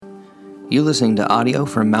You're listening to audio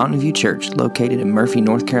from Mountain View Church, located in Murphy,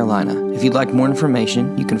 North Carolina. If you'd like more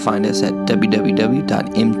information, you can find us at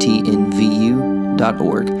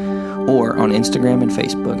www.mtnvu.org or on Instagram and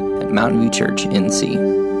Facebook at Mountain View Church NC.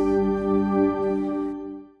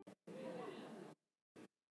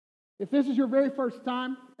 If this is your very first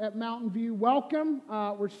time at Mountain View, welcome.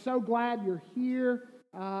 We're so glad you're here.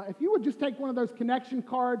 If you would just take one of those connection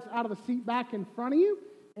cards out of the seat back in front of you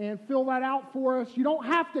and fill that out for us. You don't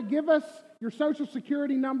have to give us your social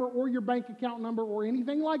security number or your bank account number or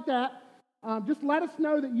anything like that. Just let us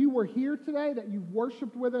know that you were here today, that you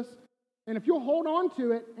worshiped with us. And if you'll hold on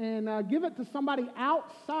to it and give it to somebody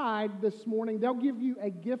outside this morning, they'll give you a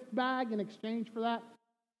gift bag in exchange for that.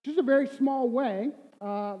 Just a very small way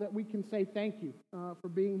that we can say thank you for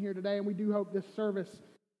being here today. And we do hope this service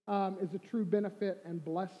is a true benefit and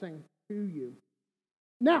blessing to you.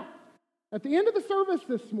 Now, at the end of the service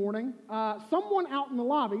this morning, someone out in the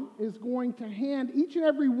lobby is going to hand each and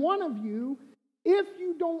every one of you, if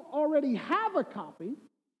you don't already have a copy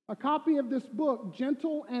of this book,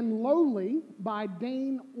 Gentle and Lowly by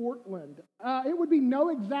Dane Ortlund. It would be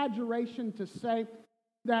no exaggeration to say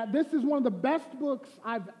that this is one of the best books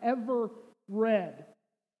I've ever read.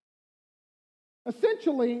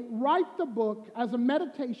 Essentially, write the book as a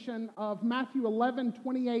meditation of Matthew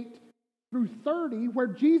 11:28 through 30, where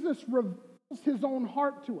Jesus reveals his own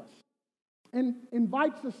heart to us and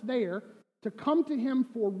invites us there to come to him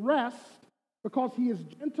for rest because he is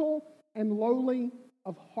gentle and lowly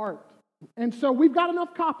of heart. And so we've got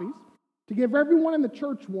enough copies to give everyone in the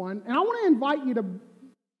church one. And I want to invite you to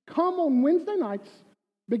come on Wednesday nights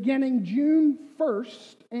beginning June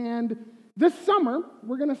 1st. And this summer,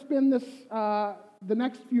 we're going to spend the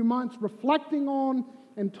next few months reflecting on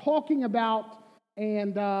and talking about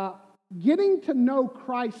and getting to know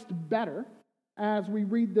Christ better as we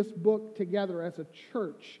read this book together as a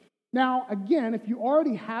church. Now, again, if you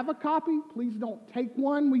already have a copy, please don't take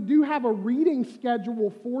one. We do have a reading schedule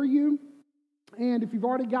for you. And if you've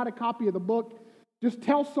already got a copy of the book, just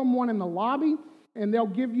tell someone in the lobby, and they'll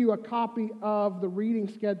give you a copy of the reading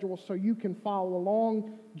schedule so you can follow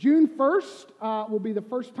along. June 1st will be the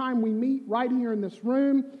first time we meet right here in this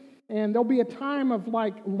room. And there'll be a time of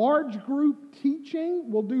large group teaching.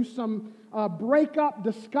 We'll do some break-up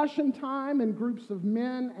discussion time in groups of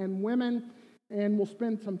men and women. And we'll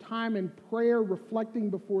spend some time in prayer reflecting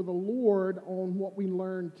before the Lord on what we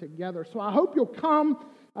learned together. So I hope you'll come.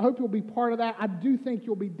 I hope you'll be part of that. I do think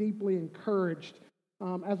you'll be deeply encouraged.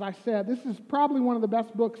 As I said, this is probably one of the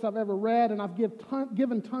best books I've ever read, and I've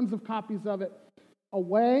given tons of copies of it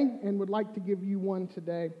away and would like to give you one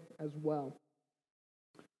today as well.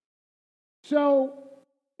 So,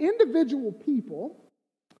 individual people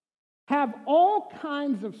have all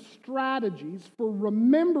kinds of strategies for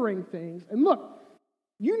remembering things. And look,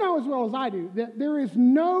 you know as well as I do that there is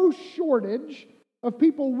no shortage of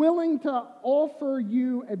people willing to offer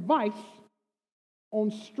you advice on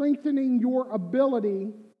strengthening your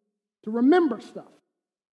ability to remember stuff.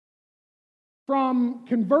 From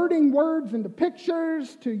converting words into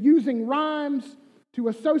pictures, to using rhymes, to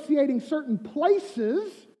associating certain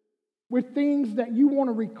places with things that you want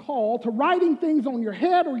to recall, to writing things on your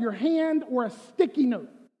head or your hand or a sticky note.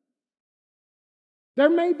 There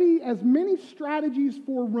may be as many strategies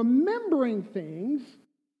for remembering things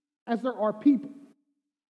as there are people.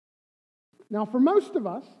 Now, for most of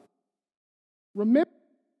us, remember,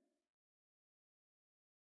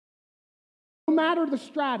 no matter the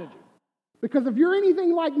strategy, because if you're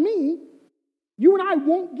anything like me, you and I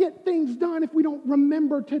won't get things done if we don't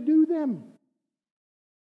remember to do them.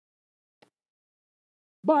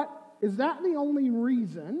 But is that the only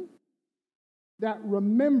reason that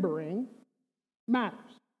remembering matters?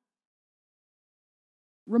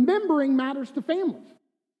 Remembering matters to families.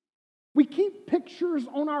 We keep pictures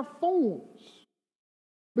on our phones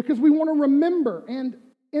because we want to remember and,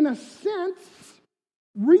 in a sense,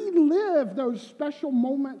 relive those special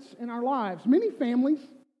moments in our lives. Many families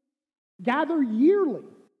gather yearly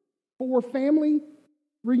for family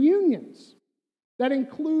reunions that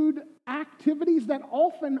include activities that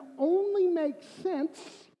often only make sense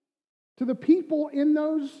to the people in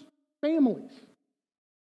those families.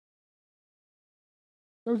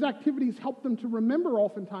 Those activities help them to remember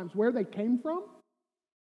oftentimes where they came from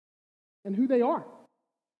and who they are.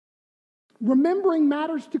 Remembering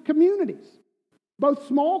matters to communities, both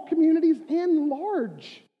small communities and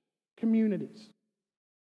large communities.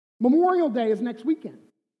 Memorial Day is next weekend,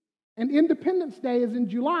 and Independence Day is in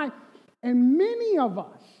July, and many of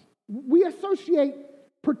us, we associate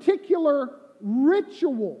particular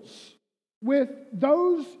rituals with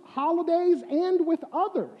those holidays and with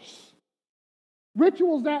others.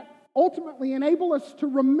 Rituals that ultimately enable us to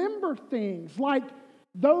remember things like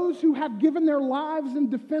those who have given their lives in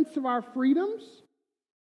defense of our freedoms,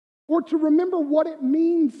 or to remember what it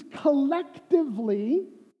means collectively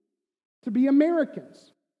to be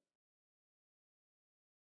Americans.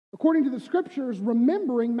 According to the Scriptures,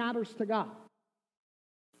 remembering matters to God.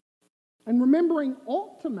 And remembering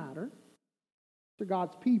ought to matter to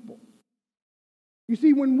God's people. You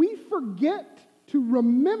see, when we forget to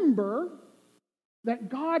remember that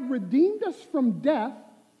God redeemed us from death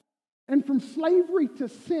and from slavery to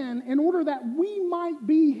sin in order that we might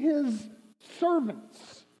be His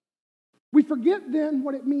servants, we forget then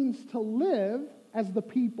what it means to live as the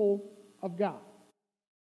people of God.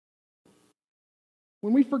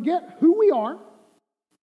 When we forget who we are,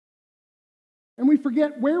 and we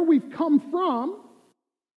forget where we've come from,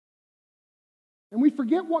 and we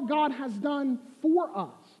forget what God has done for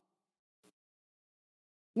us.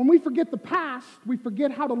 When we forget the past, we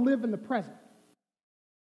forget how to live in the present.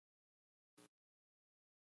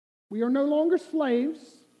 We are no longer slaves.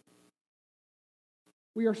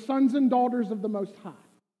 We are sons and daughters of the Most High.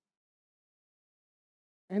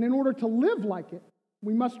 And in order to live like it,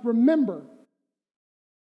 we must remember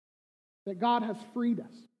that God has freed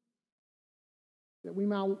us, that we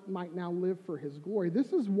might now live for His glory.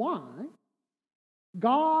 This is why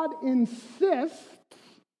God insists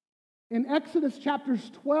in Exodus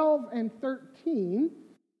chapters 12 and 13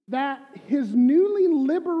 that His newly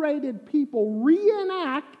liberated people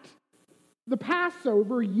reenact the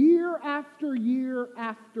Passover year after year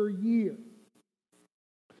after year.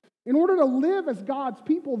 In order to live as God's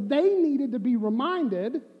people, they needed to be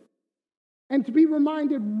reminded, and to be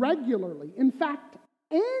reminded regularly, in fact,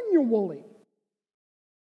 annually,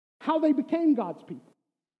 how they became God's people.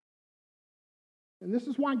 And this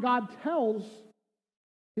is why God tells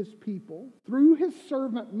His people, through His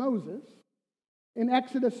servant Moses, in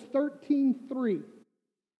Exodus 13:3,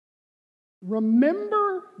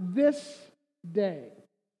 remember this day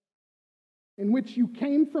in which you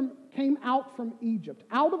came out from Egypt,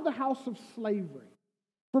 out of the house of slavery.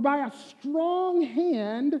 For by a strong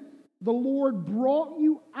hand the Lord brought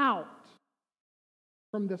you out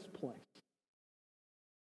from this place.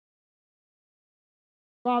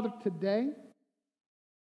 Father, today,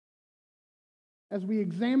 as we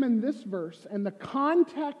examine this verse and the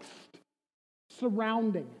context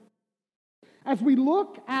surrounding it, as we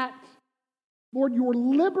look at, Lord, your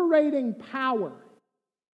liberating power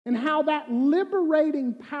and how that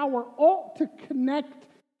liberating power ought to connect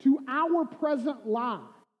to our present lives,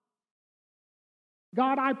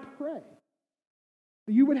 God, I pray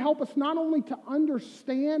that you would help us not only to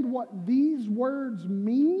understand what these words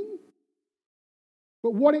mean,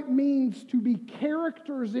 but what it means to be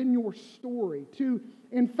characters in your story, to,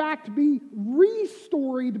 in fact, be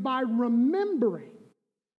restoried by remembering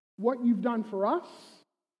what you've done for us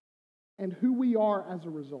and who we are as a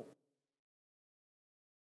result.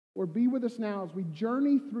 Lord, be with us now as we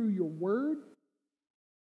journey through your word.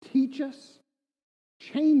 Teach us,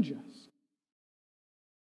 change us,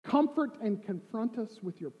 comfort and confront us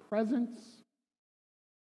with your presence.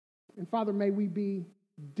 And Father, may we be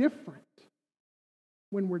different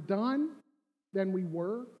when we're done than we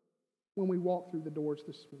were when we walked through the doors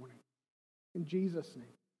this morning. In Jesus' name,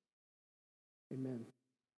 amen.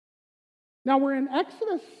 Now we're in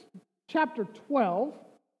Exodus chapter 12,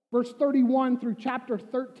 verse 31 through chapter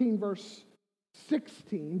 13, verse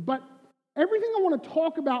 16. But everything I want to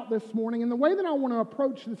talk about this morning and the way that I want to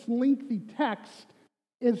approach this lengthy text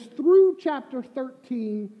is through chapter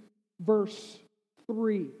 13, verse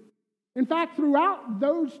 3. In fact, throughout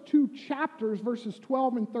those two chapters, verses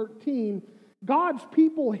 12 and 13, God's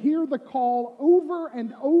people hear the call over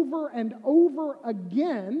and over and over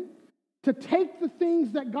again to take the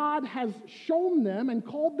things that God has shown them and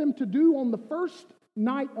called them to do on the first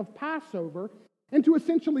night of Passover and to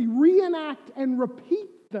essentially reenact and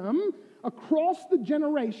repeat them across the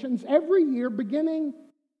generations every year, beginning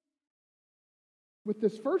with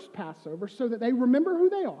this first Passover, so that they remember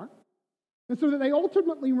who they are, and so that they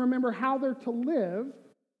ultimately remember how they're to live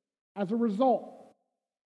as a result.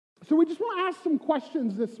 So we just want to ask some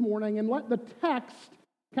questions this morning and let the text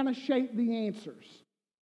kind of shape the answers.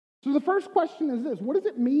 So the first question is this: what does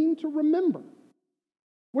it mean to remember?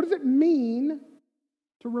 What does it mean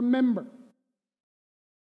to remember?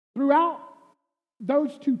 Throughout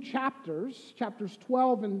those two chapters, chapters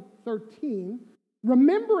 12 and 13,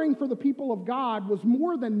 remembering for the people of God was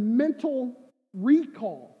more than mental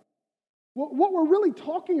recall. What we're really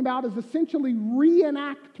talking about is essentially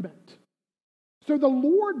reenactment. So the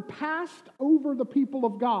Lord passed over the people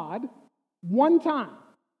of God one time.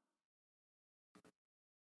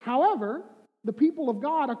 However, the people of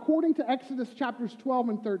God, according to Exodus chapters 12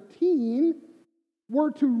 and 13,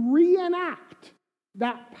 were to reenact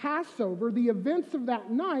that Passover, the events of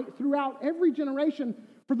that night, throughout every generation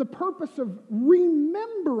for the purpose of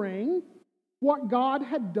remembering what God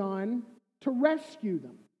had done to rescue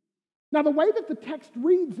them. Now, the way that the text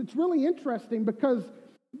reads, it's really interesting because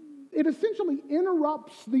it essentially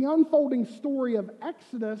interrupts the unfolding story of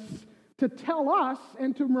Exodus to tell us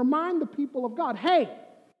and to remind the people of God, hey,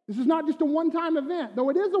 this is not just a one-time event. Though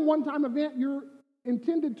it is a one-time event, you're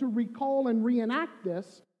intended to recall and reenact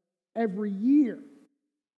this every year.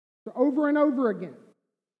 So over and over again,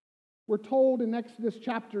 we're told in Exodus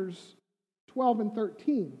chapters 12 and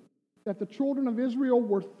 13 that the children of Israel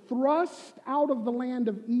were thrust out of the land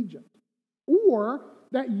of Egypt, or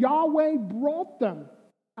that Yahweh brought them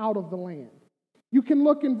out of the land. You can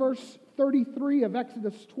look in verse 33 of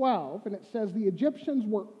Exodus 12, and it says, the Egyptians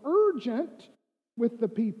were urgent with the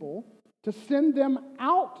people to send them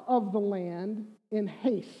out of the land in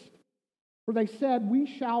haste. For they said, we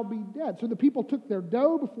shall be dead. So the people took their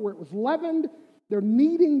dough before it was leavened, their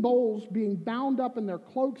kneading bowls being bound up in their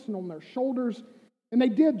cloaks and on their shoulders. And they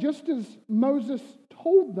did just as Moses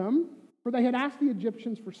told them, for they had asked the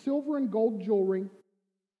Egyptians for silver and gold jewelry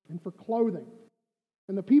and for clothing.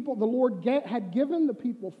 And the Lord had given the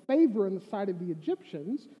people favor in the sight of the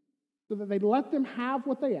Egyptians, so that they let them have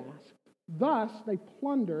what they asked. Thus, they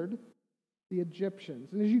plundered the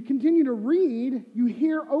Egyptians. And as you continue to read, you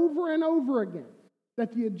hear over and over again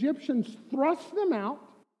that the Egyptians thrust them out,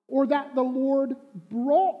 or that the Lord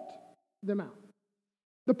brought them out.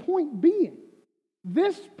 The point being,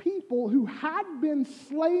 this people who had been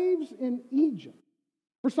slaves in Egypt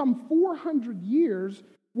for some 400 years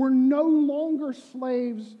were no longer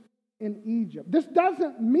slaves in Egypt. This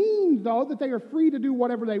doesn't mean, though, that they are free to do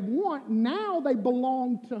whatever they want. Now they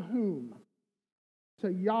belong to whom?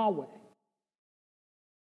 To Yahweh.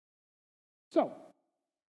 So,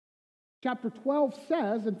 chapter 12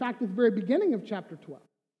 says, in fact, at the very beginning of chapter 12,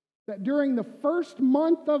 that during the first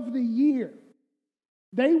month of the year,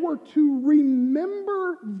 they were to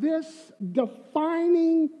remember this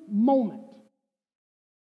defining moment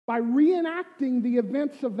by reenacting the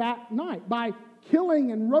events of that night, by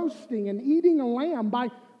killing and roasting and eating a lamb, by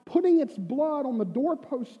putting its blood on the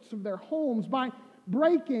doorposts of their homes, by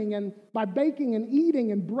baking and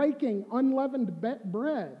eating and breaking unleavened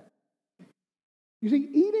bread. You see,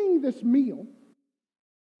 eating this meal,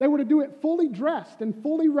 they were to do it fully dressed and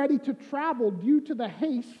fully ready to travel due to the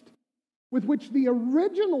haste with which the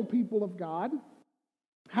original people of God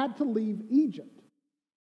had to leave Egypt.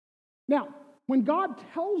 Now, when God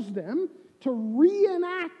tells them to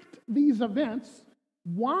reenact these events,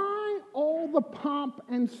 why all the pomp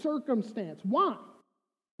and circumstance? Why?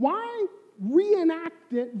 Why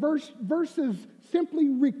reenact it versus simply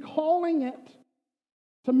recalling it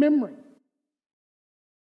to memory?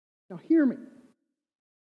 Now, hear me.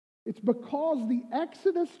 It's because the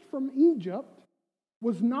Exodus from Egypt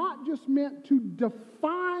was not just meant to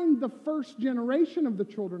define the first generation of the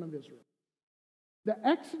children of Israel. The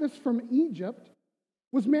Exodus from Egypt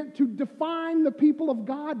was meant to define the people of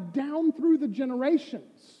God down through the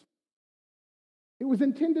generations. It was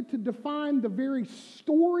intended to define the very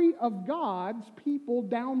story of God's people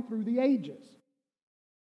down through the ages.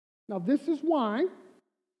 Now, this is why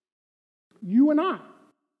you and I,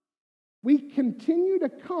 we continue to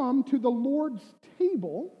come to the Lord's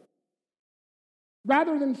table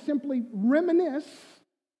rather than simply reminisce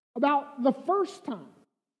about the first time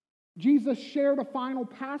Jesus shared a final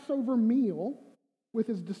Passover meal with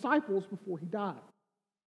his disciples before he died.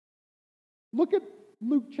 Look at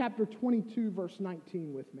Luke chapter 22, verse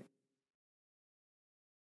 19 with me.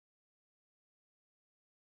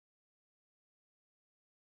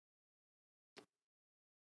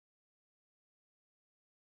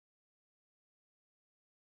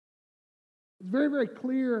 It's very, very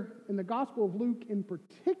clear in the Gospel of Luke in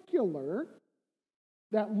particular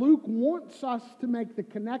that Luke wants us to make the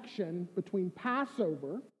connection between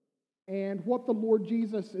Passover and what the Lord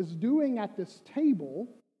Jesus is doing at this table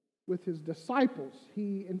with his disciples.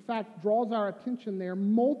 He, in fact, draws our attention there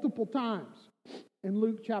multiple times in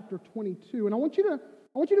Luke chapter 22. And I want you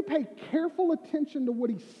to pay careful attention to what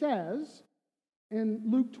he says in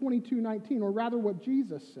Luke 22:19, or rather what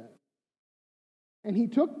Jesus said. And he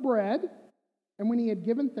took bread, and when he had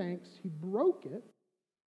given thanks, he broke it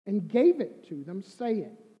and gave it to them,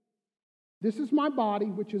 saying, "This is my body,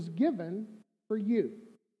 which is given for you.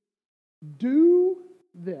 Do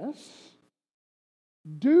this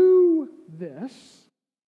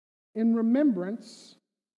in remembrance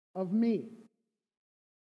of me."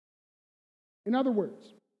 In other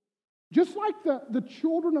words, Just like the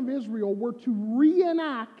children of Israel were to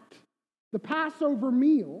reenact the Passover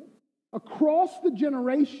meal across the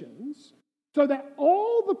generations so that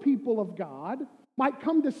all the people of God might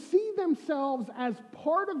come to see themselves as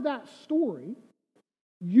part of that story,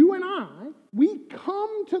 you and I, we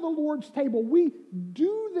come to the Lord's table. We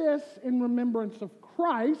do this in remembrance of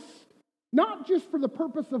Christ, not just for the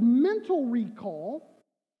purpose of mental recall,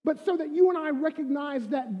 but so that you and I recognize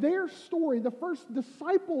that their story, the first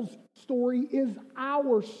disciples' story, is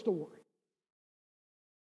our story.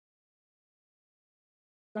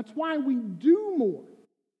 That's why we do more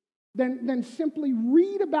than simply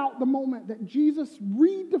read about the moment that Jesus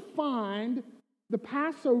redefined the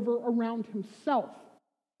Passover around himself.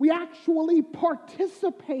 We actually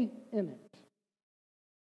participate in it.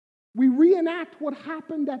 We reenact what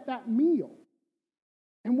happened at that meal.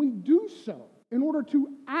 And we do so in order to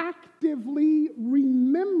actively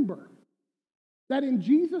remember that in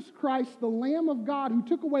Jesus Christ, the Lamb of God who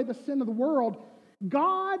took away the sin of the world,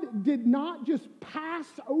 God did not just pass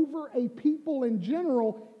over a people in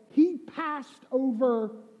general, he passed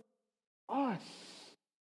over us.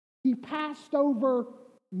 He passed over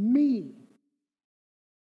me.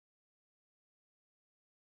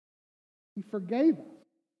 He forgave us.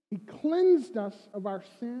 He cleansed us of our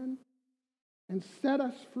sin and set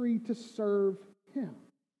us free to serve him.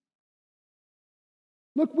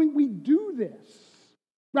 Look, we do this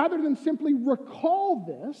rather than simply recall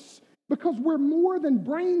this because we're more than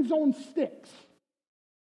brains on sticks.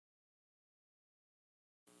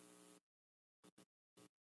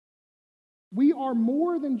 We are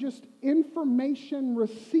more than just information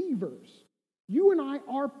receivers. You and I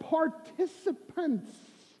are participants.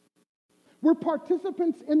 We're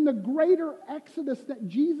participants in the greater exodus that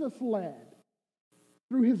Jesus led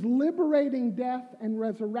through his liberating death and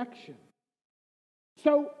resurrection.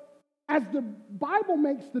 So, as the Bible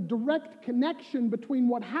makes the direct connection between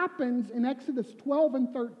what happens in Exodus 12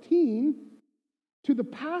 and 13 to the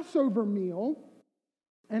Passover meal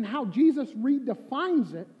and how Jesus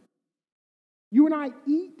redefines it, you and I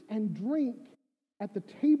eat and drink at the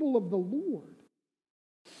table of the Lord,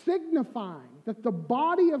 signifying that the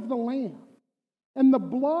body of the Lamb and the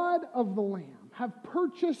blood of the Lamb have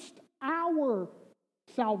purchased our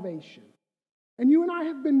salvation. And you and I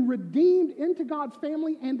have been redeemed into God's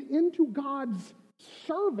family and into God's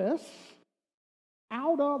service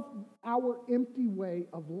out of our empty way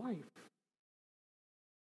of life.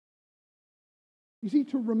 You see,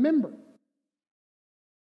 to remember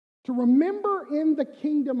in the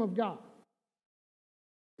kingdom of God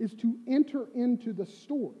is to enter into the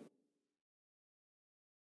story.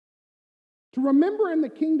 To remember in the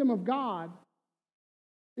kingdom of God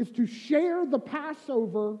is to share the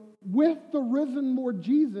Passover with the risen Lord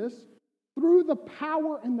Jesus through the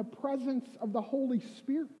power and the presence of the Holy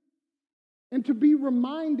Spirit. And to be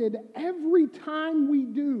reminded every time we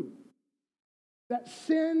do that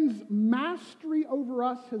sin's mastery over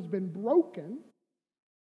us has been broken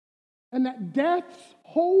and that death's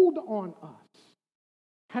hold on us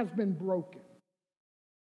has been broken.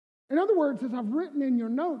 In other words, as I've written in your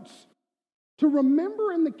notes, to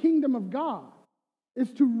remember in the kingdom of God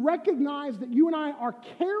is to recognize that you and I are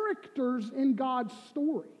characters in God's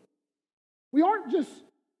story. We aren't just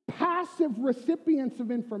passive recipients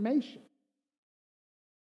of information.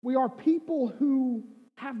 We are people who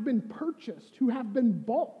have been purchased, who have been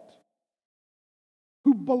bought,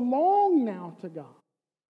 who belong now to God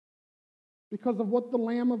because of what the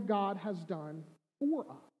Lamb of God has done for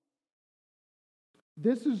us.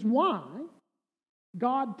 This is why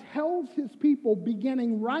God tells his people,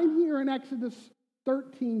 beginning right here in Exodus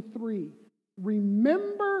 13:3,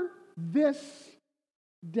 remember this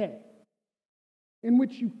day in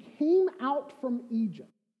which you came out from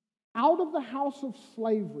Egypt, out of the house of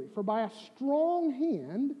slavery, for by a strong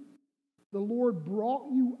hand the Lord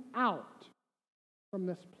brought you out from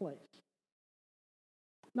this place.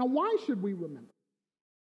 Now, why should we remember?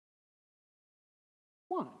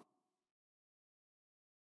 Why?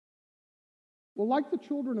 Well, like the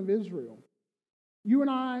children of Israel, you and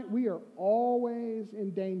I, we are always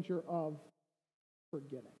in danger of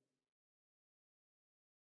forgetting.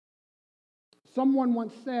 Someone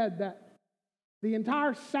once said that the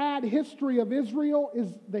entire sad history of Israel is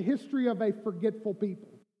the history of a forgetful people.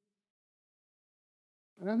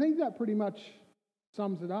 And I think that pretty much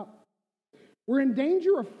sums it up. We're in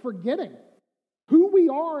danger of forgetting who we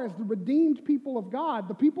are as the redeemed people of God,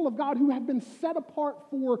 the people of God who have been set apart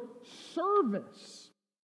for service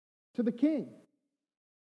to the King.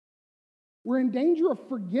 We're in danger of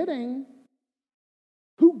forgetting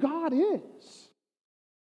who God is.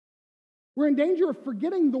 We're in danger of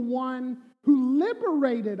forgetting the one who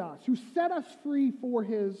liberated us, who set us free for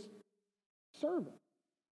his service.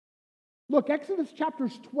 Look, Exodus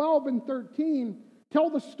chapters 12 and 13 tell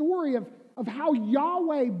the story of how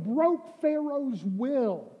Yahweh broke Pharaoh's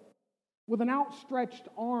will with an outstretched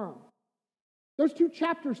arm. Those two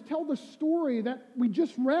chapters tell the story that we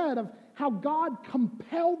just read of how God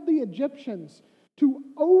compelled the Egyptians to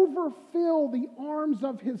overfill the arms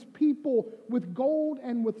of his people with gold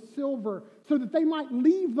and with silver so that they might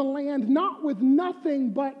leave the land not with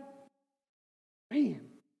nothing, but,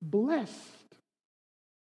 blessed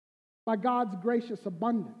by God's gracious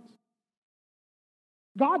abundance.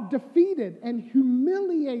 God defeated and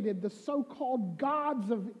humiliated the so-called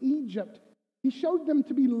gods of Egypt. He showed them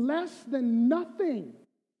to be less than nothing.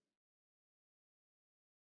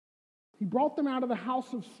 He brought them out of the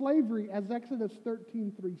house of slavery, as Exodus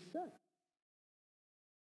 13:3 says.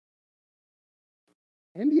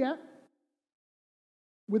 And yet,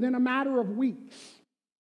 within a matter of weeks,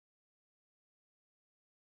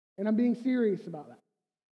 and I'm being serious about that,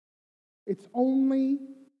 it's only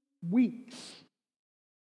weeks,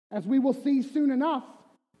 as we will see soon enough,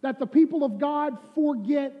 that the people of God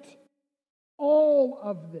forget all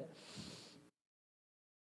of this.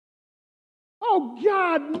 Oh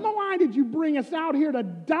God, why did you bring us out here to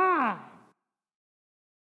die?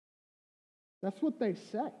 That's what they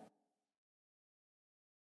say.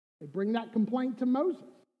 They bring that complaint to Moses.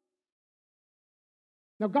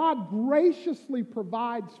 Now God graciously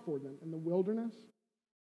provides for them in the wilderness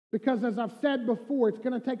because, as I've said before, it's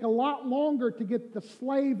going to take a lot longer to get the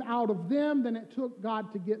slave out of them than it took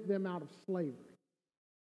God to get them out of slavery.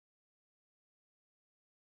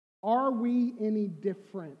 Are we any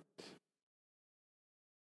different?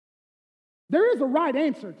 There is a right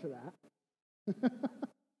answer to that.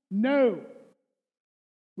 No,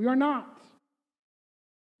 we are not.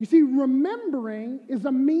 You see, remembering is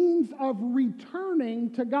a means of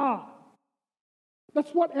returning to God.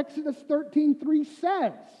 That's what Exodus 13:3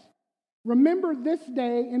 says. Remember this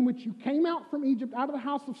day in which you came out from Egypt, out of the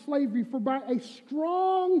house of slavery, for by a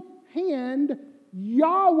strong hand,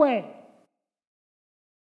 Yahweh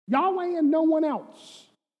and no one else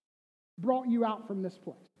brought you out from this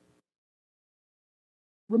place.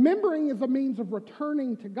 Remembering is a means of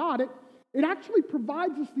returning to God. It actually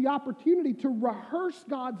provides us the opportunity to rehearse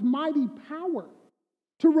God's mighty power,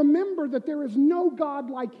 to remember that there is no God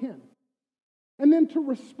like him, and then to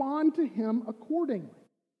respond to him accordingly.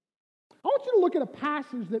 I want you to look at a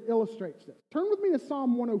passage that illustrates this. Turn with me to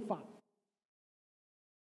Psalm 105.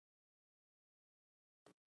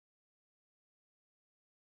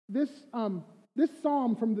 This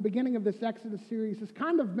psalm from the beginning of this Exodus series has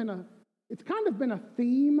kind of been a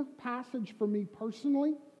theme passage for me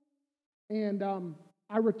personally, and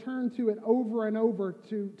I return to it over and over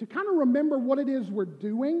to kind of remember what it is we're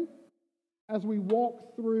doing as we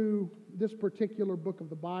walk through this particular book of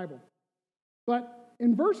the Bible. But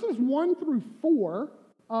in verses 1 through 4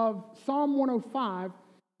 of Psalm 105,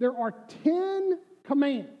 there are 10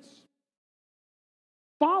 commands,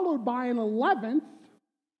 followed by an 11th,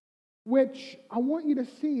 which I want you to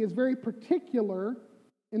see is very particular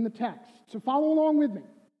in the text. So follow along with me.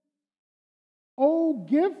 Oh,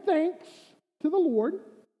 give thanks to the Lord,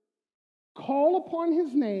 call upon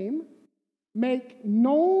his name, make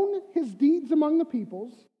known his deeds among the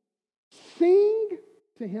peoples, sing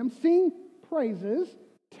to him, sing praises,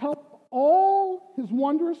 tell all his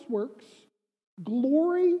wondrous works,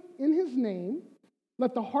 glory in his name.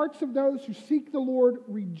 Let the hearts of those who seek the Lord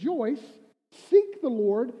rejoice. Seek the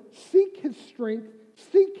Lord, seek his strength,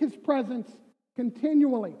 seek his presence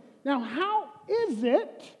continually. Now, how is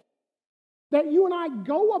it that you and I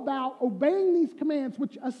go about obeying these commands,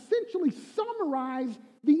 which essentially summarize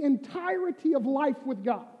the entirety of life with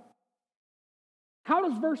God? How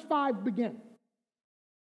does verse 5 begin?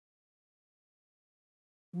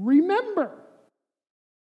 Remember.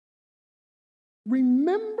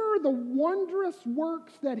 Remember the wondrous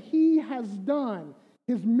works that he has done,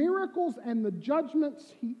 his miracles and the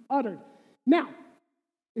judgments he uttered. Now,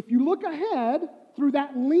 if you look ahead through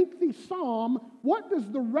that lengthy psalm, what does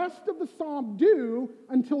the rest of the psalm do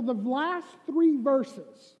until the last 3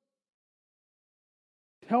 verses?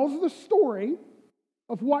 Tells the story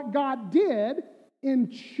of what God did in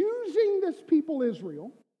choosing this people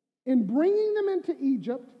Israel, in bringing them into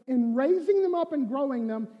Egypt, in raising them up and growing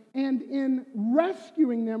them, and in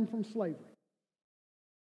rescuing them from slavery.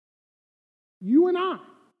 You and I,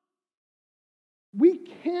 we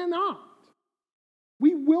cannot,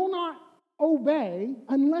 we will not obey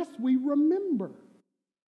unless we remember,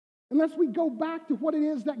 unless we go back to what it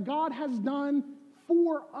is that God has done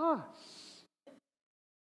for us.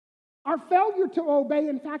 Our failure to obey,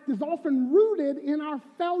 in fact, is often rooted in our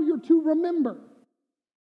failure to remember.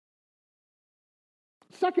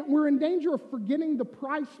 Second, we're in danger of forgetting the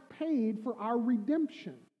price paid for our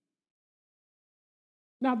redemption.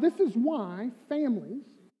 Now, this is why families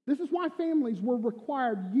were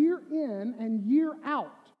required year in and year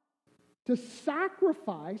out to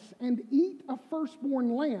sacrifice and eat a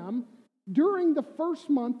firstborn lamb during the first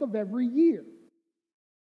month of every year.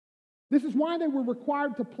 This is why they were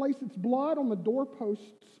required to place its blood on the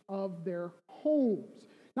doorposts of their homes.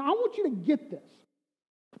 Now, I want you to get this.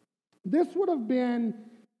 This would have been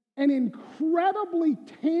an incredibly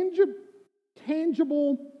tangible,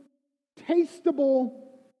 tasteable,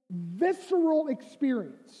 visceral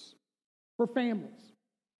experience for families,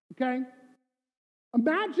 okay?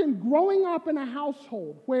 Imagine growing up in a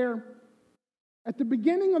household where at the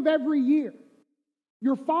beginning of every year,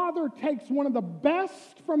 your father takes one of the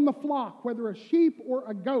best from the flock, whether a sheep or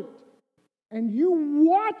a goat, and you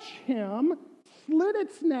watch him slit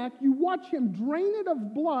its neck, you watch him drain it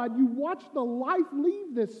of blood, you watch the life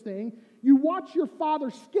leave this thing, you watch your father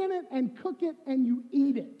skin it and cook it, and you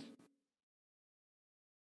eat it.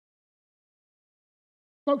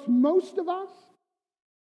 Folks, most of us,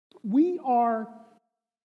 we are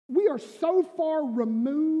so far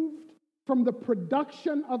removed from the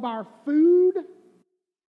production of our food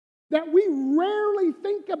that we rarely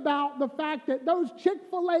think about the fact that those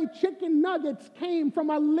Chick-fil-A chicken nuggets came from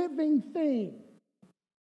a living thing.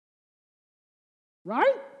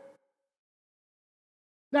 Right?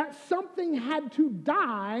 That something had to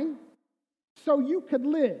die so you could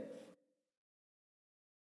live.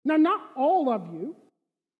 Now, not all of you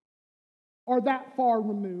are that far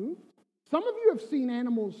removed. Some of you have seen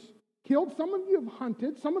animals killed. Some of you have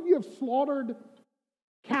hunted. Some of you have slaughtered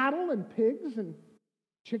cattle and pigs and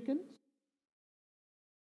chickens.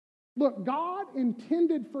 Look, God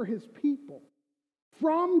intended for his people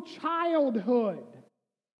from childhood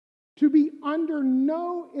to be under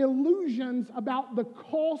no illusions about the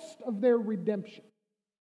cost of their redemption.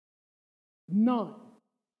 None.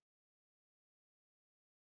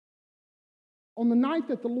 On the night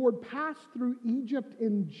that the Lord passed through Egypt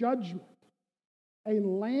in judgment, a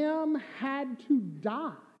lamb had to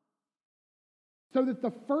die so that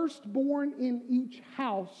the firstborn in each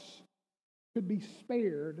house could be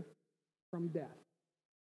spared from death.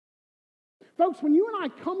 Folks, when you and I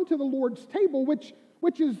come to the Lord's table, which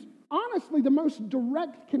is honestly the most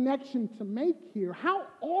direct connection to make here, how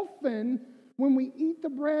often when we eat the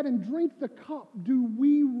bread and drink the cup do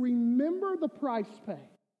we remember the price paid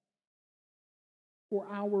for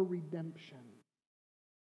our redemption?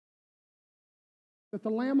 That the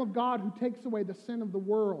Lamb of God who takes away the sin of the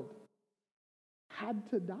world had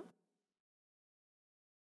to die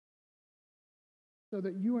so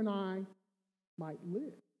that you and I might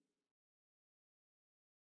live.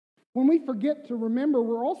 When we forget to remember,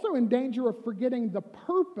 we're also in danger of forgetting the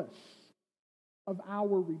purpose of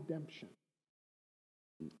our redemption.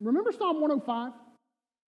 Remember Psalm 105?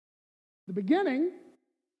 The beginning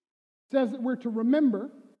says that we're to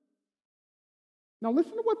remember. Now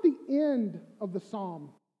listen to what the end of the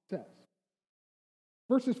psalm says.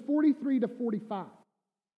 Verses 43 to 45.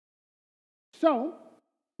 So,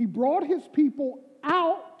 he brought his people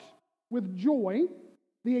out with joy,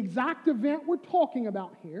 the exact event we're talking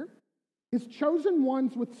about here, his chosen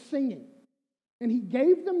ones with singing. And he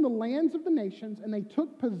gave them the lands of the nations, and they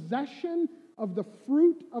took possession of the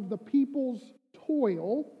fruit of the people's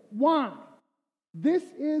toil. Why? This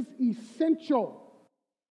is essential,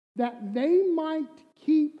 that they might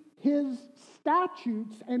keep his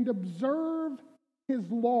statutes and observe his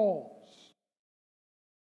laws.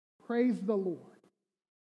 Praise the Lord.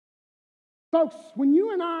 Folks, when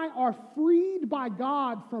you and I are freed by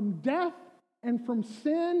God from death and from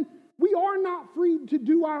sin, we are not freed to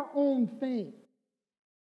do our own thing.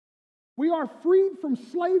 We are freed from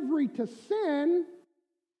slavery to sin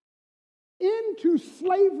into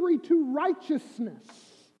slavery to righteousness.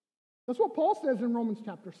 That's what Paul says in Romans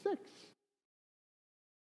chapter 6.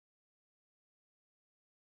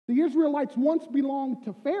 The Israelites once belonged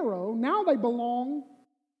to Pharaoh, now they belong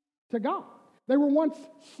to God. They were once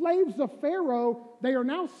slaves of Pharaoh, they are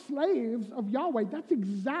now slaves of Yahweh. That's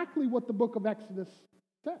exactly what the book of Exodus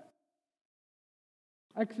says.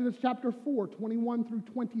 Exodus chapter 4, 21 through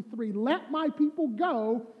 23. Let my people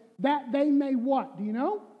go that they may what? Do you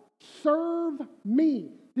know? Serve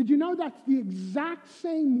me. Did you know that's the exact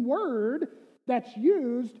same word that's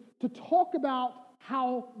used to talk about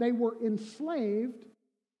how they were enslaved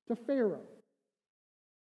to Pharaoh?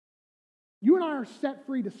 You and I are set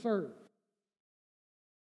free to serve.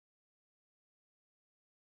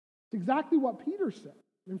 It's exactly what Peter said.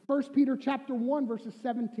 in 1 Peter chapter 1, verses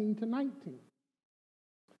 17 to 19.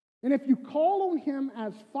 And if you call on him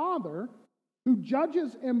as Father, who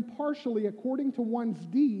judges impartially according to one's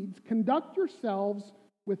deeds, conduct yourselves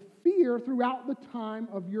with fear throughout the time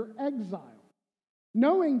of your exile,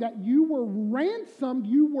 knowing that you were ransomed,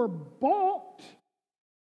 you were bought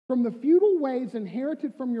from the feudal ways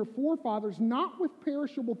inherited from your forefathers, not with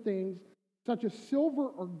perishable things such as silver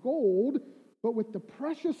or gold, but with the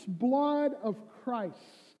precious blood of Christ,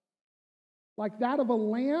 like that of a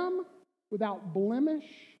lamb without blemish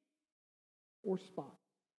or spot.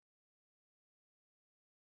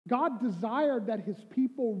 God desired that his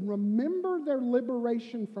people remember their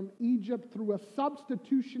liberation from Egypt through a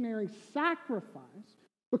substitutionary sacrifice,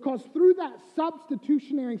 because through that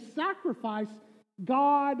substitutionary sacrifice,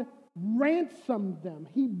 God ransomed them.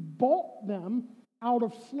 He bought them out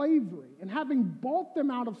of slavery. And having bought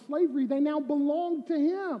them out of slavery, they now belong to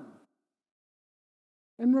him.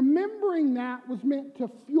 And remembering that was meant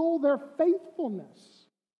to fuel their faithfulness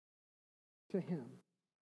to him.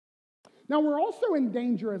 Now, we're also in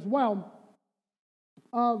danger as well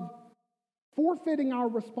of forfeiting our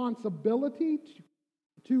responsibility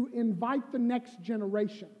to invite the next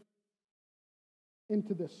generation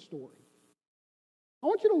into this story. I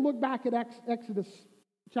want you to look back at Exodus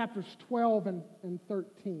chapters 12 and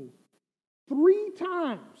 13. 3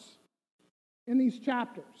 times in these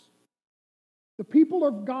chapters, the people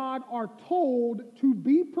of God are told to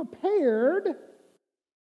be prepared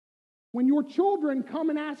when your children come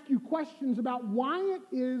and ask you questions about why it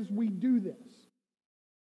is we do this.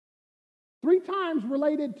 3 times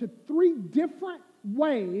related to 3 different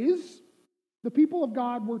ways the people of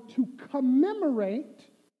God were to commemorate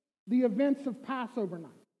the events of Passover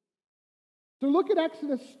night. So look at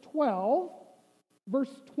Exodus 12,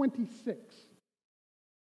 verse 26.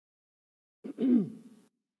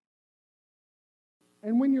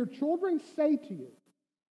 And when your children say to you,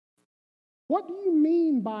 "What do you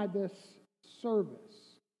mean by this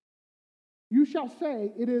service?" you shall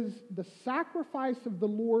say, "It is the sacrifice of the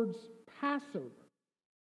Lord's Passover.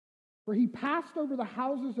 For he passed over the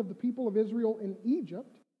houses of the people of Israel in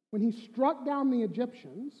Egypt when he struck down the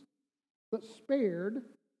Egyptians, but spared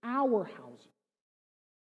our houses."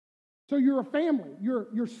 So you're a family.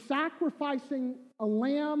 You're sacrificing a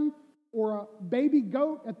lamb or a baby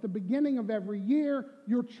goat at the beginning of every year.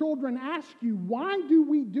 Your children ask you, "Why do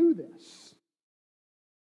we do this?"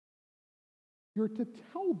 You're to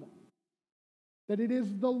tell them that it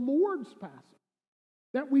is the Lord's Passover,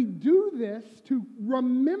 that we do this to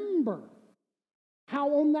remember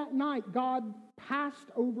how on that night God passed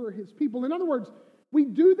over his people. In other words, we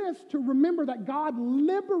do this to remember that God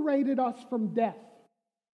liberated us from death.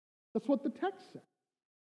 That's what the text says.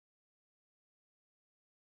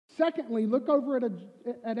 Secondly, look over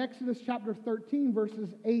at Exodus chapter 13,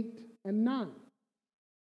 verses 8 and 9.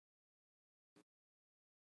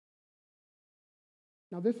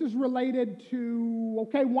 Now, this is related to,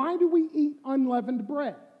 why do we eat unleavened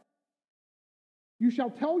bread? You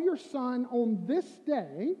shall tell your son on this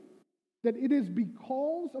day that it is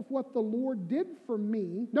because of what the Lord did for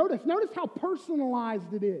me. Notice how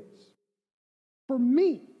personalized it is. For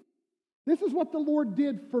me. This is what the Lord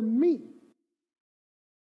did for me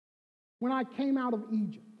when I came out of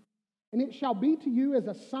Egypt. And it shall be to you as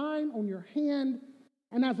a sign on your hand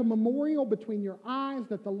and as a memorial between your eyes,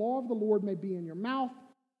 that the law of the Lord may be in your mouth.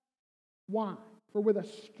 Why? For with a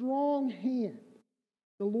strong hand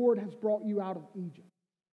the Lord has brought you out of Egypt.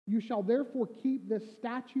 You shall therefore keep this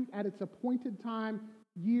statute at its appointed time,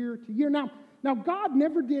 year to year. Now God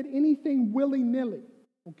never did anything willy-nilly,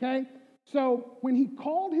 okay? So when he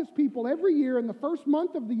called his people every year in the first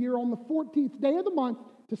month of the year on the 14th day of the month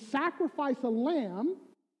to sacrifice a lamb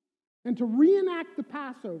and to reenact the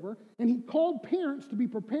Passover, and he called parents to be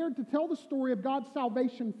prepared to tell the story of God's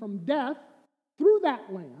salvation from death through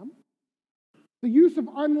that lamb, the use of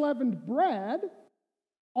unleavened bread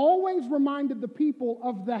always reminded the people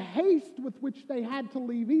of the haste with which they had to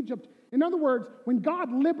leave Egypt. In other words, when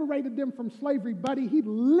God liberated them from slavery, buddy, he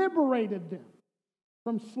liberated them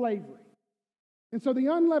from slavery. And so the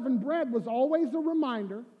unleavened bread was always a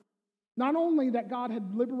reminder, not only that God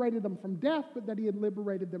had liberated them from death, but that he had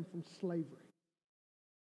liberated them from slavery.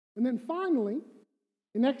 And then finally,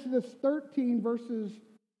 in Exodus 13, verses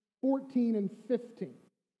 14 and 15.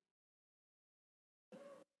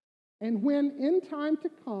 And when in time to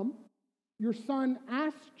come, your son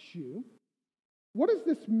asks you, "What does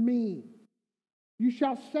this mean?" you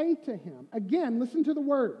shall say to him, again, listen to the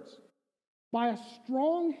words, "By a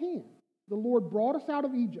strong hand the Lord brought us out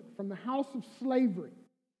of Egypt from the house of slavery.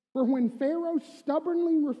 For when Pharaoh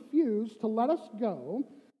stubbornly refused to let us go,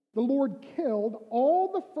 the Lord killed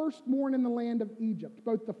all the firstborn in the land of Egypt,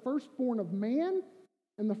 both the firstborn of man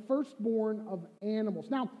and the firstborn of animals.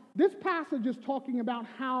 Now, this passage is talking about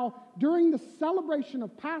how during the celebration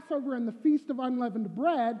of Passover and the Feast of Unleavened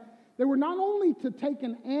Bread, they were not only to take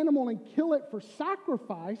an animal and kill it for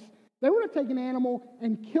sacrifice, they were to take an animal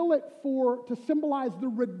and kill it to symbolize the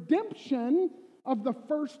redemption of the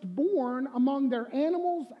firstborn among their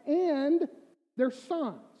animals and their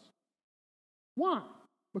sons. Why?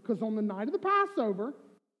 Because on the night of the Passover,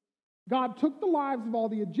 God took the lives of all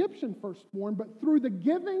the Egyptian firstborn, but through the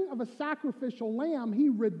giving of a sacrificial lamb, he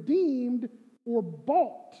redeemed or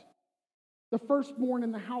bought the firstborn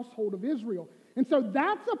in the household of Israel. And so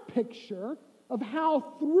that's a picture of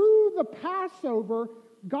how through the Passover,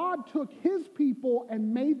 God took his people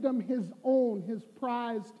and made them his own, his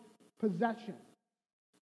prized possession.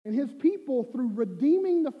 And his people, through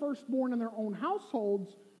redeeming the firstborn in their own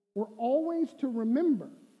households, were always to remember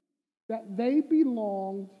that they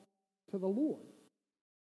belonged to the Lord.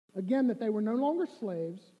 Again, that they were no longer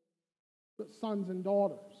slaves, but sons and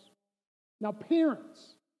daughters. Now,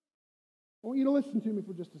 parents, I want you to listen to me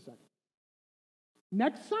for just a second.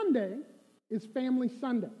 Next Sunday is Family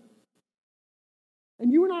Sunday.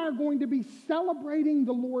 And you and I are going to be celebrating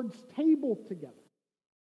the Lord's table together.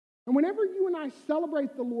 And whenever you and I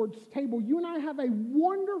celebrate the Lord's table, you and I have a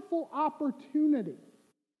wonderful opportunity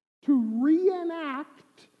to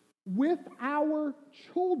reenact with our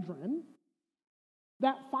children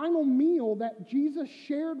that final meal that Jesus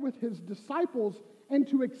shared with his disciples and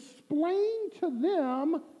to explain to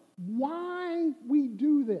them why we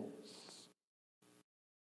do this.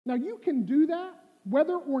 Now, you can do that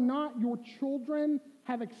whether or not your children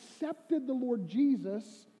have accepted the Lord Jesus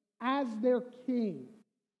as their king.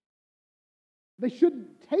 They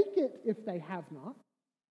shouldn't take it if they have not.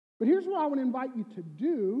 But here's what I would invite you to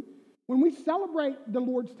do. When we celebrate the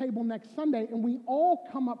Lord's table next Sunday and we all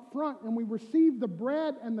come up front and we receive the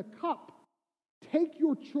bread and the cup, take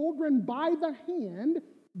your children by the hand,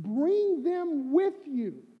 bring them with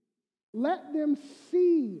you. Let them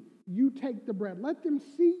see you take the bread. Let them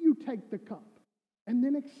see you take the cup. And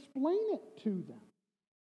then explain it to them.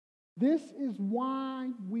 This is why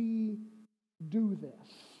we do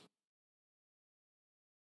this.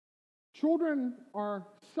 Children are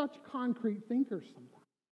such concrete thinkers sometimes.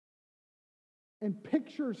 And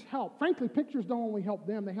pictures help. Frankly, pictures don't only help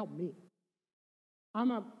them, they help me.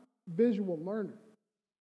 I'm a visual learner.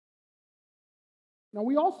 Now,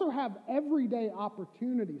 we also have everyday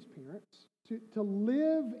opportunities, parents, to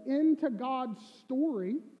live into God's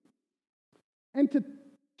story and to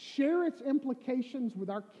share its implications with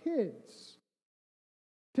our kids,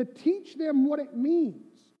 to teach them what it means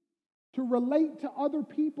to relate to other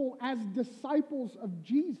people as disciples of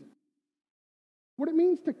Jesus, what it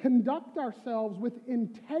means to conduct ourselves with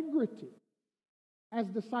integrity as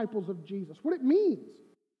disciples of Jesus, what it means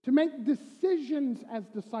to make decisions as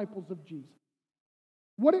disciples of Jesus,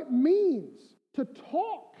 what it means to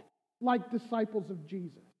talk like disciples of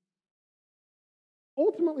Jesus,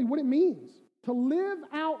 ultimately what it means to live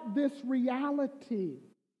out this reality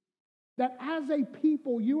that as a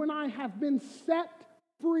people, you and I have been set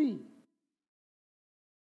free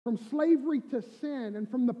from slavery to sin and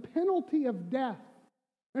from the penalty of death.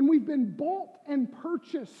 And we've been bought and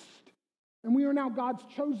purchased, and we are now God's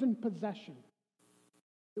chosen possession,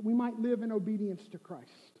 that we might live in obedience to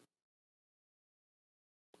Christ.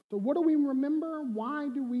 So what do we remember? Why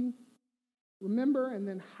do we remember? And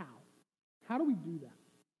then how? How do we do that?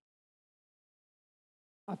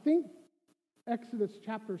 I think Exodus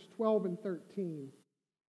chapters 12 and 13,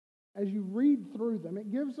 as you read through them,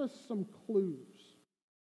 it gives us some clues.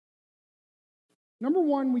 Number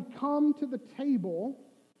one, we come to the table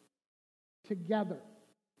together.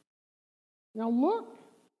 Now look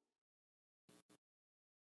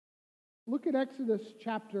at Exodus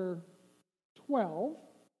chapter 12,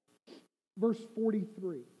 verse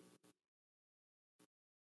 43.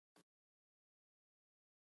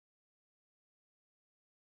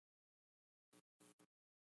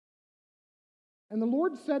 And the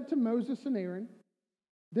Lord said to Moses and Aaron,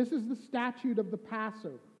 "This is the statute of the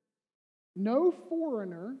Passover. No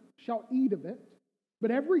foreigner shall eat of it,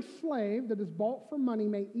 but every slave that is bought for money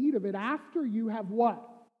may eat of it after you have" what?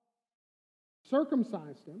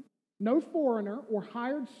 Circumcised him. No foreigner or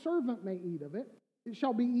hired servant may eat of it. It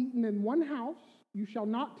shall be eaten in one house. You shall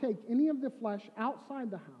not take any of the flesh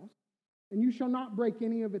outside the house, and you shall not break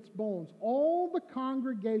any of its bones. All the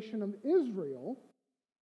congregation of Israel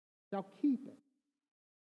shall keep it.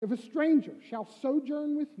 If a stranger shall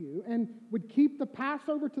sojourn with you and would keep the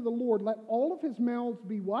Passover to the Lord, let all of his males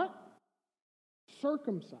be what?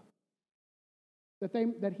 Circumcised.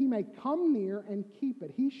 that he may come near and keep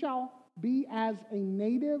it. He shall be as a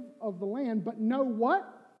native of the land, but no what?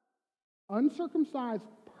 Uncircumcised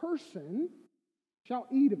person shall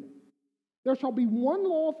eat of it. There shall be one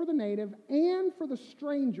law for the native and for the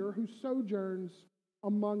stranger who sojourns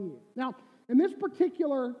among you. Now, in this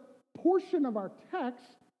particular portion of our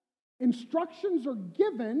text, instructions are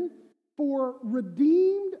given for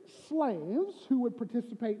redeemed slaves who would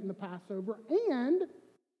participate in the Passover and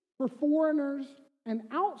for foreigners and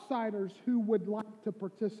outsiders who would like to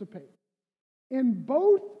participate. In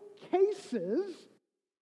both cases,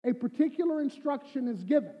 a particular instruction is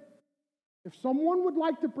given. If someone would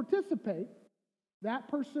like to participate, that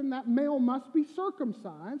person, that male, must be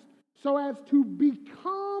circumcised so as to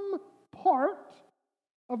become part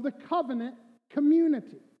of the covenant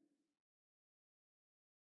community.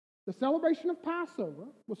 The celebration of Passover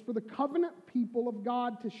was for the covenant people of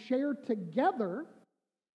God to share together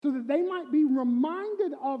so that they might be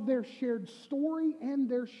reminded of their shared story and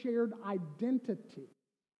their shared identity.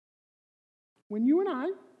 When you and I,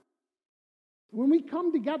 when we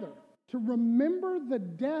come together to remember the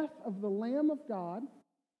death of the Lamb of God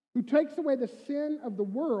who takes away the sin of the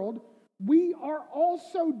world, we are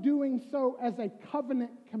also doing so as a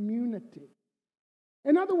covenant community.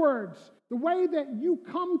 In other words, the way that you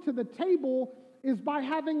come to the table is by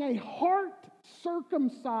having a heart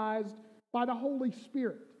circumcised by the Holy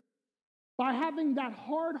Spirit, by having that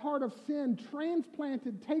hard heart of sin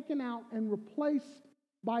transplanted, taken out, and replaced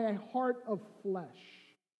by a heart of flesh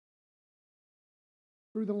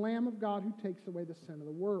through the Lamb of God who takes away the sin of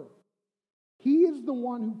the world. He is the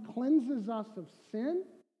one who cleanses us of sin.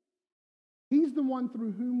 He's the one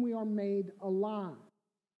through whom we are made alive.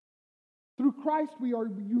 Through Christ, we are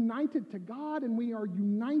united to God and we are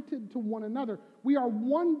united to one another. We are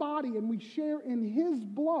one body and we share in His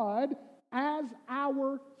blood as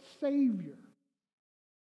our Savior.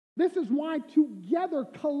 This is why together,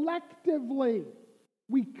 collectively,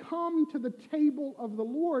 we come to the table of the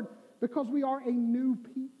Lord, because we are a new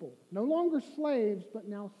people. No longer slaves, but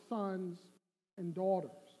now sons and daughters.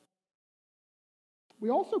 We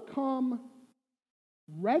also come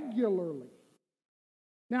regularly.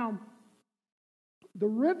 Now, the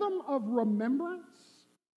rhythm of remembrance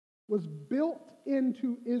was built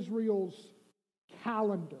into Israel's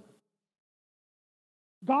calendar.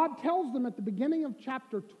 God tells them at the beginning of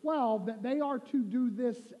chapter 12 that they are to do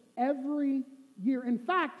this every year. In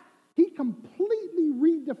fact, He completely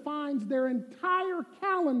redefines their entire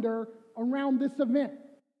calendar around this event.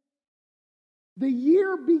 The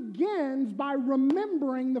year begins by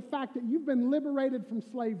remembering the fact that you've been liberated from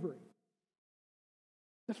slavery.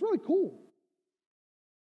 That's really cool.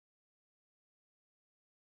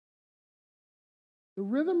 The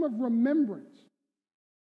rhythm of remembrance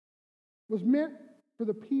was meant for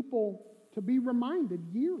the people to be reminded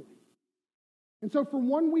yearly. And so for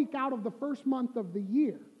 1 week out of the first month of the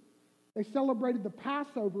year, they celebrated the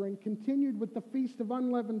Passover and continued with the Feast of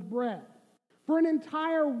Unleavened Bread. For an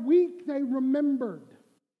entire week, they remembered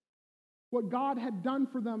what God had done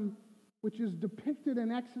for them, which is depicted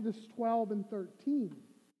in Exodus 12 and 13.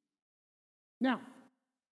 Now,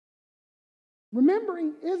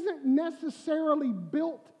 remembering isn't necessarily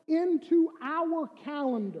built into our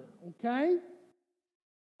calendar, okay?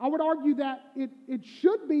 I would argue that it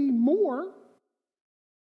should be more.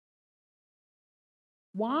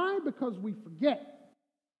 Why? Because we forget.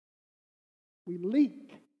 We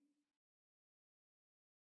leak.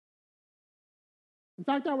 In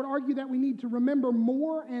fact, I would argue that we need to remember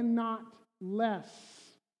more and not less.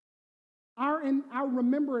 Our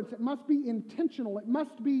remembrance, it must be intentional. It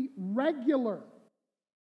must be regular.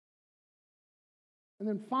 And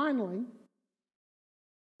then finally,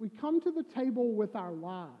 we come to the table with our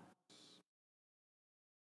lives.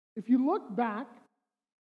 If you look back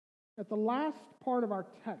at the last part of our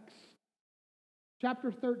text,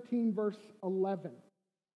 chapter 13, verse 11.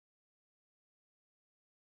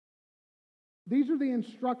 These are the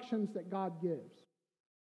instructions that God gives.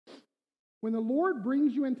 When the Lord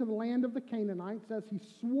brings you into the land of the Canaanites, as He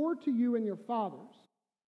swore to you and your fathers,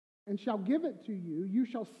 and shall give it to you, you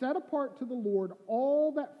shall set apart to the Lord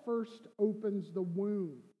all that first opens the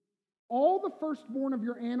womb. All the firstborn of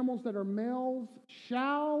your animals that are males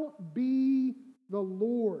shall be the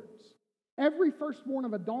Lord's. Every firstborn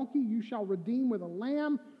of a donkey you shall redeem with a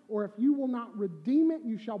lamb, or if you will not redeem it,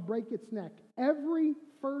 you shall break its neck. Every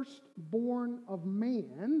firstborn of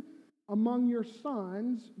man among your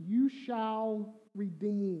sons you shall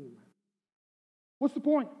redeem. What's the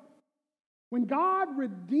point? When God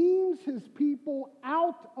redeems His people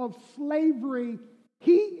out of slavery,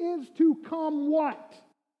 He is to come what?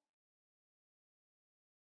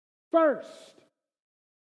 First.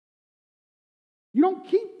 You don't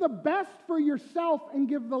keep the best for yourself and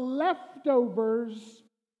give the leftovers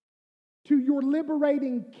to your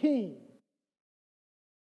liberating king.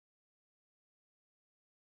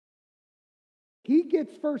 He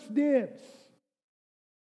gets first dibs.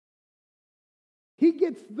 He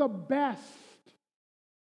gets the best.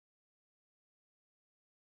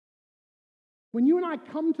 When you and I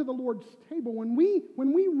come to the Lord's table, when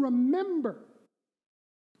we remember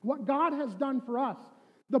what God has done for us,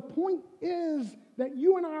 the point is that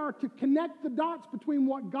you and I are to connect the dots between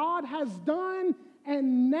what God has done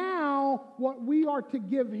and now what we are to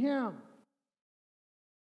give Him.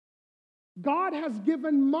 God has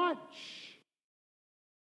given much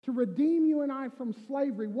to redeem you and I from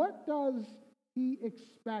slavery. What does He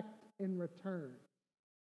expect in return?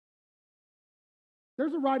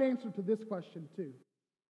 There's a right answer to this question too.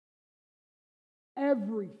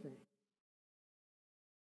 Everything.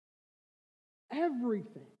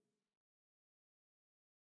 Everything.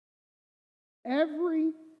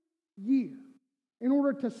 Every year, in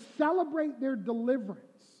order to celebrate their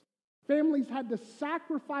deliverance, families had to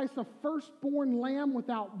sacrifice a firstborn lamb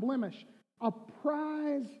without blemish, a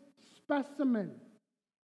prize specimen.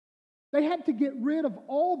 They had to get rid of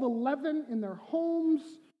all the leaven in their homes.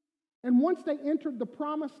 And once they entered the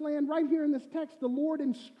promised land, right here in this text, the Lord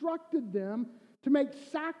instructed them to make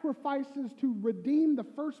sacrifices to redeem the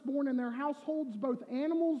firstborn in their households, both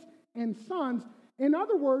animals and sons. In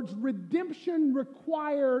other words, redemption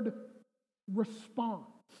required response.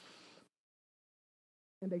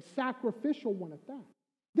 And a sacrificial one at that.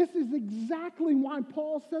 This is exactly why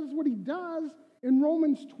Paul says what he does in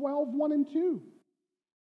Romans 12, 1 and 2.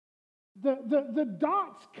 The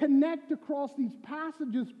dots connect across these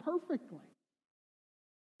passages perfectly.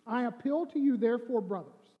 I appeal to you, therefore,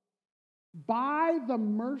 brothers, by the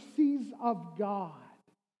mercies of God,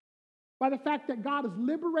 by the fact that God has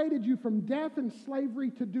liberated you from death and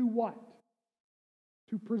slavery, to do what?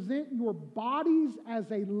 To present your bodies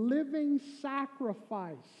as a living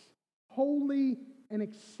sacrifice, holy and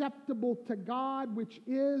acceptable to God, which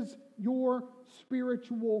is your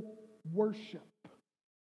spiritual worship.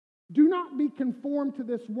 Do not be conformed to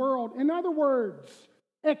this world. In other words,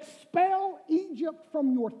 expel Egypt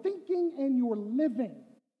from your thinking and your living.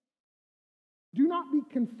 Do not be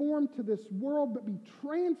conformed to this world, but be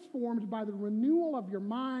transformed by the renewal of your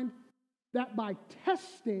mind, that by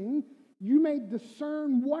testing you may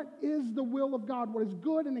discern what is the will of God, what is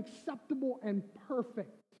good and acceptable and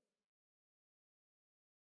perfect.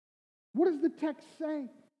 What does the text say?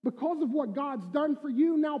 Because of what God's done for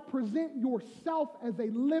you, now present yourself as a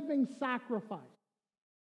living sacrifice.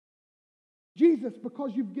 Jesus,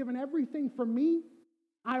 because you've given everything for me,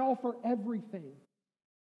 I offer everything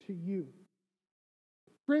to you.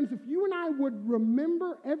 Friends, if you and I would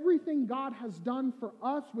remember everything God has done for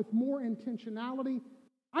us with more intentionality,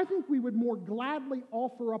 I think we would more gladly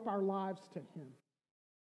offer up our lives to Him.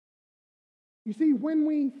 You see, when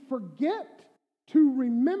we forget to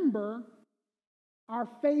remember, our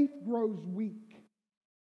faith grows weak.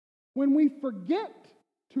 When we forget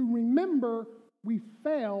to remember, we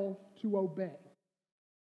fail to obey.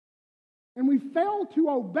 And we fail to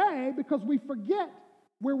obey because we forget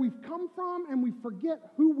where we've come from and we forget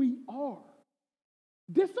who we are.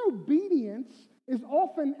 Disobedience is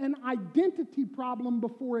often an identity problem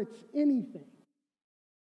before it's anything.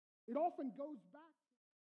 It often goes back.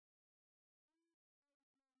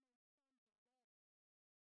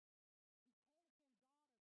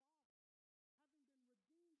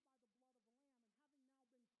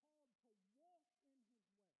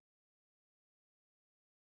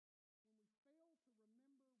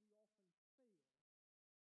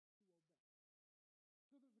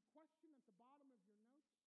 Question at the bottom of your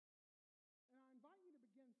notes, and I invite you to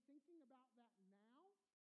begin thinking about that now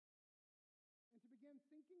and to begin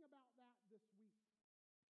thinking about that this week.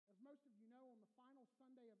 As most of you know, on the final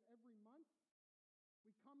Sunday of every month,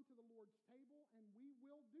 we come to the Lord's table, and we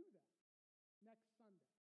will do that next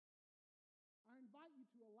Sunday. I invite you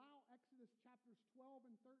to allow Exodus chapters 12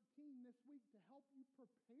 and 13 this week to help you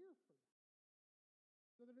prepare for that,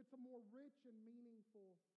 so that it's a more rich and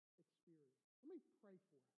meaningful experience. Let me pray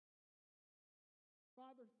for us.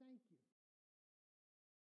 Father, thank you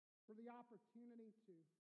for the opportunity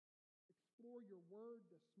to explore your word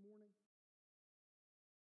this morning,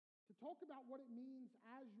 to talk about what it means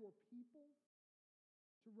as your people,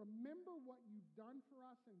 to remember what you've done for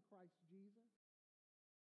us in Christ Jesus.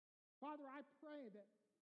 Father, I pray that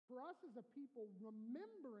for us as a people,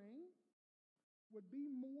 remembering would be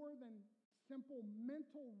more than simple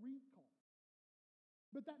mental recall,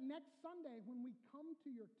 but that next Sunday when we come to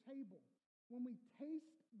your table, when we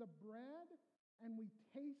taste the bread and we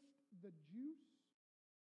taste the juice,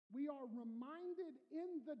 We are reminded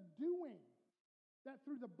in the doing that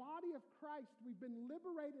through the body of Christ, we've been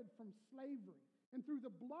liberated from slavery. And through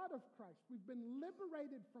the blood of Christ, we've been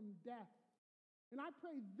liberated from death. And I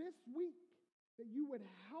pray this week that you would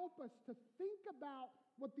help us to think about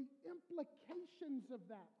what the implications of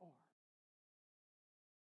that are.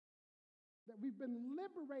 That we've been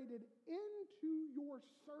liberated into your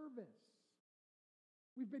service.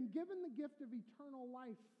 We've been given the gift of eternal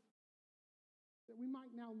life, that we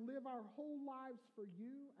might now live our whole lives for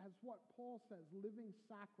you as what Paul says, living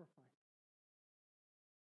sacrifice.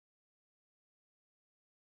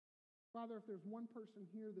 Father, if there's one person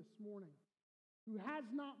here this morning who has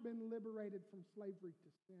not been liberated from slavery to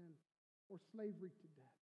sin or slavery to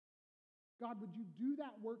death, God, would you do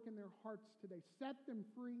that work in their hearts today? Set them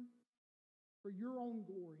free for your own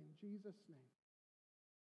glory. In Jesus' name,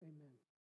 amen.